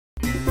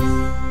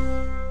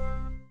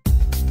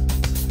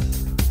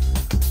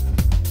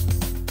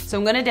So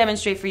I'm gonna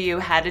demonstrate for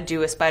you how to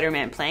do a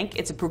Spiderman plank.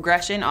 It's a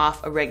progression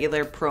off a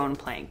regular prone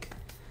plank.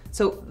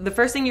 So the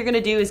first thing you're gonna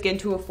do is get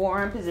into a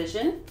forearm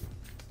position.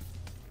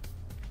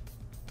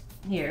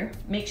 Here,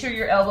 make sure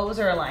your elbows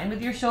are aligned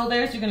with your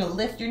shoulders. You're gonna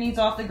lift your knees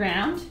off the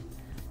ground.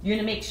 You're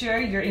gonna make sure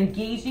you're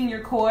engaging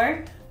your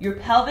core. Your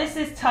pelvis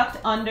is tucked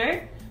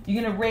under.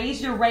 You're gonna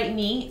raise your right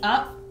knee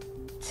up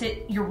to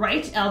your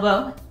right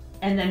elbow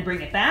and then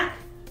bring it back.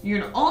 You're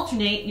gonna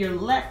alternate your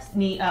left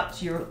knee up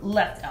to your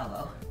left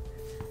elbow.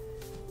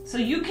 So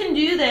you can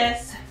do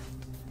this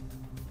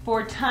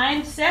for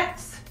timed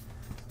sets,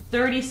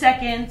 30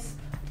 seconds,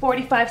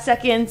 45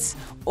 seconds,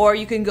 or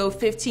you can go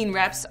 15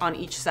 reps on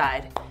each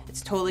side. It's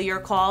totally your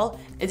call.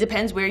 It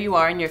depends where you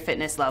are in your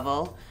fitness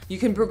level. You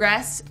can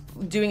progress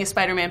doing a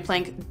Spiderman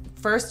plank,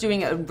 first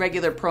doing a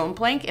regular prone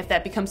plank. If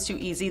that becomes too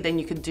easy, then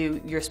you could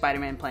do your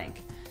Spiderman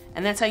plank.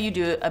 And that's how you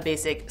do a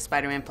basic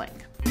Spiderman plank.